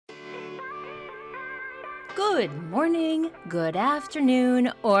Good morning, good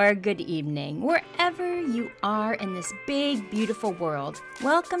afternoon, or good evening, wherever you are in this big, beautiful world.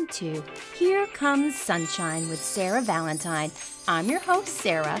 Welcome to Here Comes Sunshine with Sarah Valentine. I'm your host,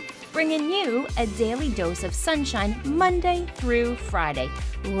 Sarah, bringing you a daily dose of sunshine Monday through Friday,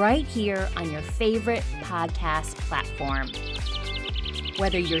 right here on your favorite podcast platform.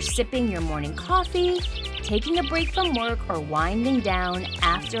 Whether you're sipping your morning coffee, taking a break from work, or winding down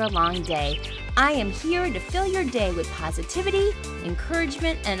after a long day, I am here to fill your day with positivity,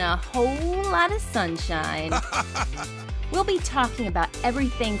 encouragement, and a whole lot of sunshine. We'll be talking about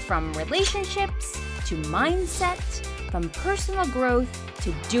everything from relationships to mindset, from personal growth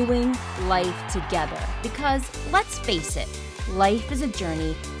to doing life together. Because let's face it, life is a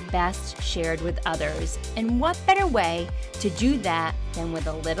journey best shared with others. And what better way to do that than with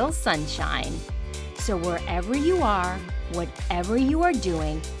a little sunshine? So wherever you are, whatever you are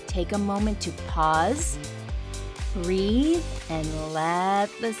doing, take a moment to pause, breathe, and let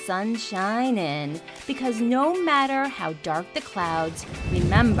the sun shine in. Because no matter how dark the clouds,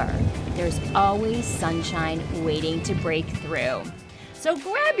 remember, there's always sunshine waiting to break through. So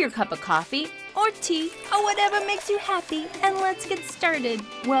grab your cup of coffee or tea or whatever makes you happy, and let's get started.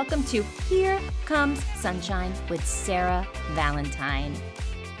 Welcome to Here Comes Sunshine with Sarah Valentine.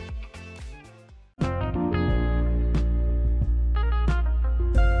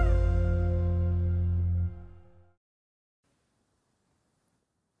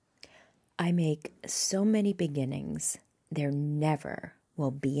 I make so many beginnings, there never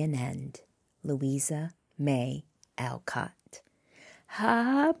will be an end. Louisa May Alcott.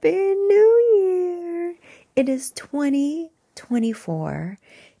 Happy New Year! It is 2024.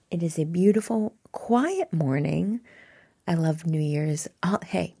 It is a beautiful, quiet morning. I love New Year's.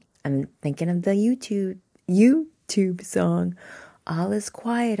 Hey, I'm thinking of the YouTube song, All Is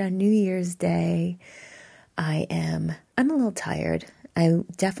Quiet on New Year's Day. I'm a little tired. I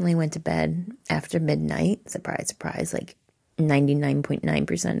definitely went to bed after midnight. Surprise, surprise, like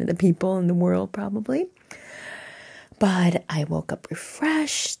 99.9% of the people in the world probably. But I woke up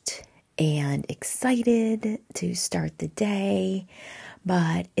refreshed and excited to start the day.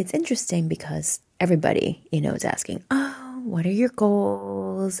 But it's interesting because everybody, is asking, what are your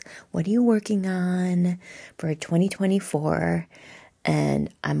goals? What are you working on for 2024? And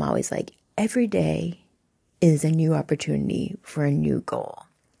I'm always like, every day is a new opportunity for a new goal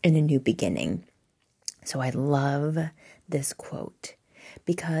and a new beginning. So I love this quote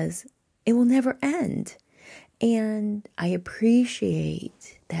because it will never end. And I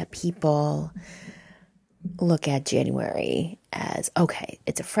appreciate that people look at January as, okay,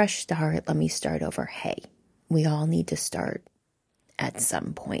 it's a fresh start. Let me start over. Hey, we all need to start at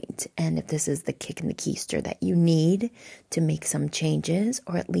some point. And if this is the kick in the keister that you need to make some changes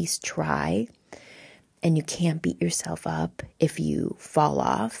or at least try, and you can't beat yourself up if you fall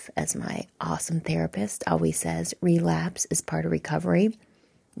off, as my awesome therapist always says, relapse is part of recovery.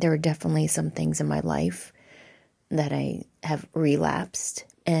 There are definitely some things in my life that I have relapsed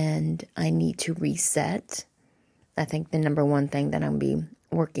and I need to reset. I think the number one thing that I'm going to be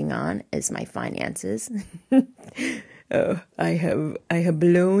working on is my finances. I have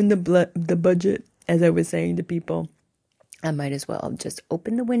blown the budget, as I was saying to people. I might as well have just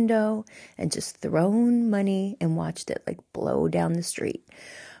opened the window and just thrown money and watched it like blow down the street.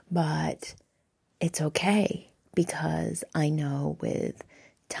 But it's okay because I know with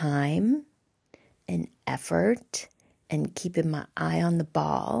time and effort and keeping my eye on the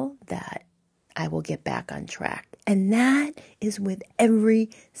ball that I will get back on track. And that is with every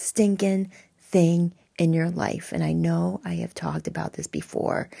stinking thing in your life. And I know I have talked about this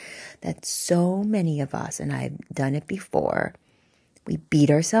before, that so many of us, and I've done it before, we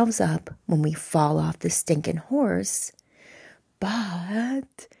beat ourselves up when we fall off the stinking horse,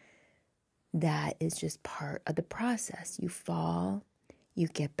 but that is just part of the process. You fall, you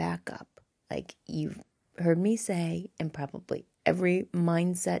get back up. Like you've heard me say, and probably every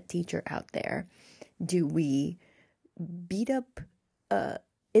mindset teacher out there, do we beat up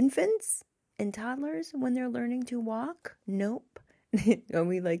infants and toddlers when they're learning to walk? Nope. Are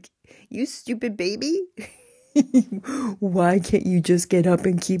we like, you stupid baby? Why can't you just get up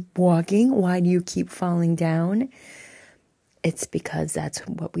and keep walking? Why do you keep falling down? It's because that's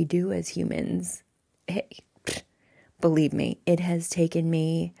what we do as humans. Hey, believe me, it has taken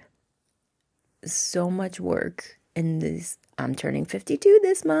me so much work in this. I'm turning 52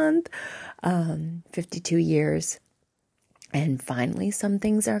 this month, 52 years. And finally, some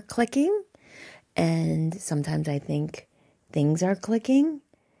things are clicking. And sometimes I think things are clicking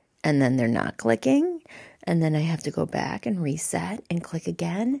and then they're not clicking. And then I have to go back and reset and click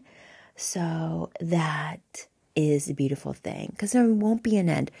again. So that is a beautiful thing, because there won't be an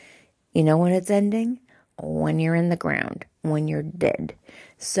end. You know when it's ending? When you're in the ground, when you're dead.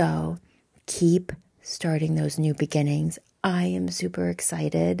 So keep starting those new beginnings. I am super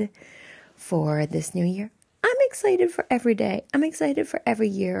excited for this new year. I'm excited for every day. I'm excited for every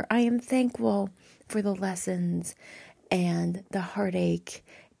year. I am thankful for the lessons and the heartache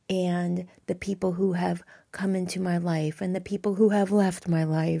and the people who have come into my life and the people who have left my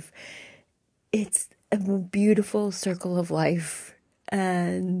life. It's a beautiful circle of life,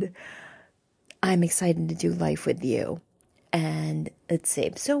 and I'm excited to do life with you. And let's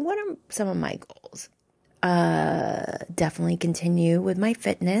see. So what are some of my goals? Definitely continue with my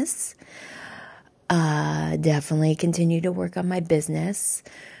fitness. Definitely continue to work on my business.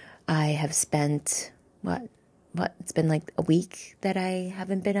 I have spent, it's been like a week that I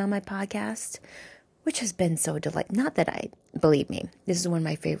haven't been on my podcast, which has been so delightful. Not that believe me, this is one of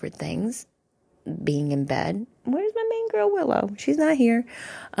my favorite things, being in bed. Where's my main girl, Willow? She's not here.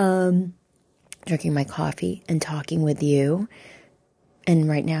 Drinking my coffee and talking with you. And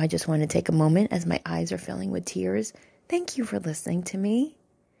right now I just want to take a moment as my eyes are filling with tears. Thank you for listening to me.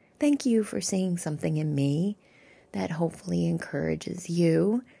 Thank you for seeing something in me that hopefully encourages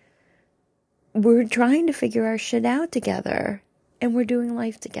you. We're trying to figure our shit out together, and we're doing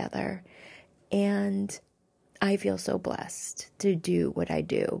life together. And I feel so blessed to do what I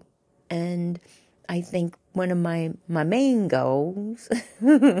do. And I think one of my main goals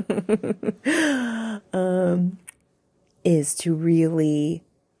is to really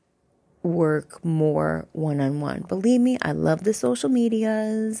work more one-on-one. Believe me, I love the social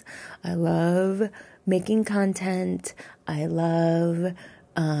medias. I love making content. I love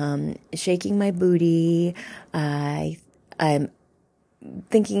shaking my booty. I'm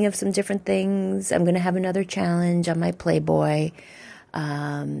thinking of some different things. I'm going to have another challenge on my Playboy.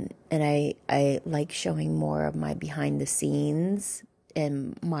 And I like showing more of my behind the scenes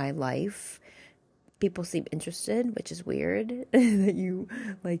in my life. People seem interested, which is weird that you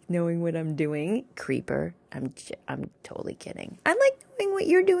like knowing what I'm doing. Creeper. I'm totally kidding. I like knowing what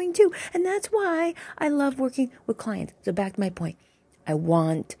you're doing too. And that's why I love working with clients. So back to my point. I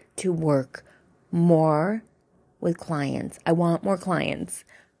want to work more with clients. I want more clients.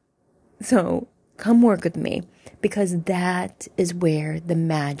 So come work with me, because that is where the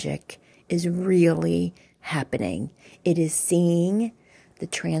magic is really happening. It is seeing the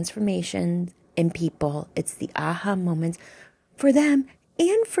transformations in people. It's the aha moments for them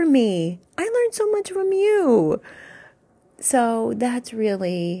and for me. I learned so much from you. So that's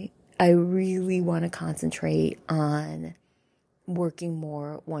really, I really want to concentrate on working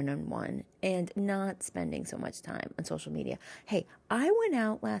more one-on-one and not spending so much time on social media. Hey, I went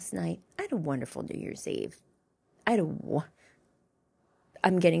out last night. I had a wonderful New Year's Eve. I'm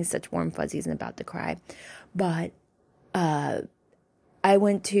getting such warm fuzzies and about to cry. But I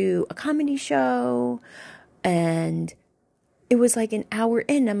went to a comedy show, and it was like an hour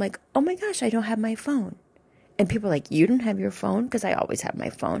in. I'm like, oh my gosh, I don't have my phone. And people are like, you don't have your phone? Because I always have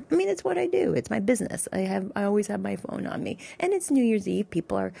my phone. I mean, it's what I do. It's my business. I always have my phone on me. And it's New Year's Eve.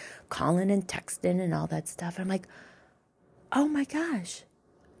 People are calling and texting and all that stuff. I'm like, oh my gosh,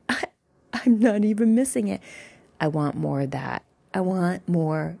 I'm not even missing it. I want more of that. I want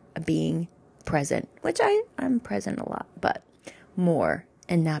more of being present, which I'm present a lot, but more,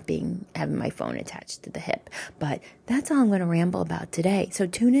 and not having my phone attached to the hip. But that's all I'm going to ramble about today. So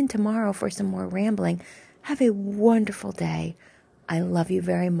tune in tomorrow for some more rambling. Have a wonderful day. I love you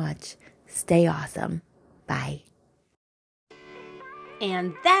very much. Stay awesome. Bye.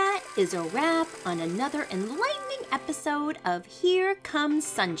 And that is a wrap on another enlightening episode of Here Comes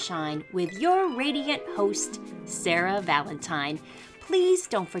Sunshine with your radiant host, Sarah Valentine. Please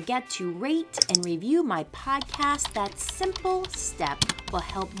don't forget to rate and review my podcast. That simple step will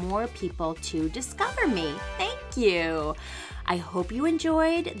help more people to discover me. Thank you. I hope you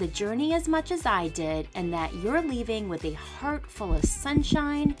enjoyed the journey as much as I did, and that you're leaving with a heart full of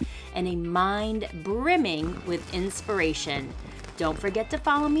sunshine and a mind brimming with inspiration. Don't forget to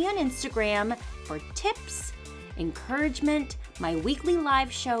follow me on Instagram for tips, encouragement, my weekly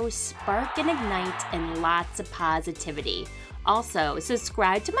live shows, Spark and Ignite, and lots of positivity. Also,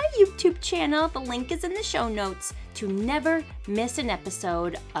 subscribe to my YouTube channel. The link is in the show notes to never miss an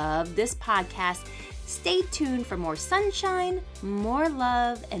episode of this podcast. Stay tuned for more sunshine, more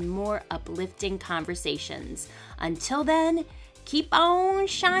love, and more uplifting conversations. Until then, keep on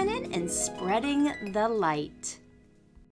shining and spreading the light.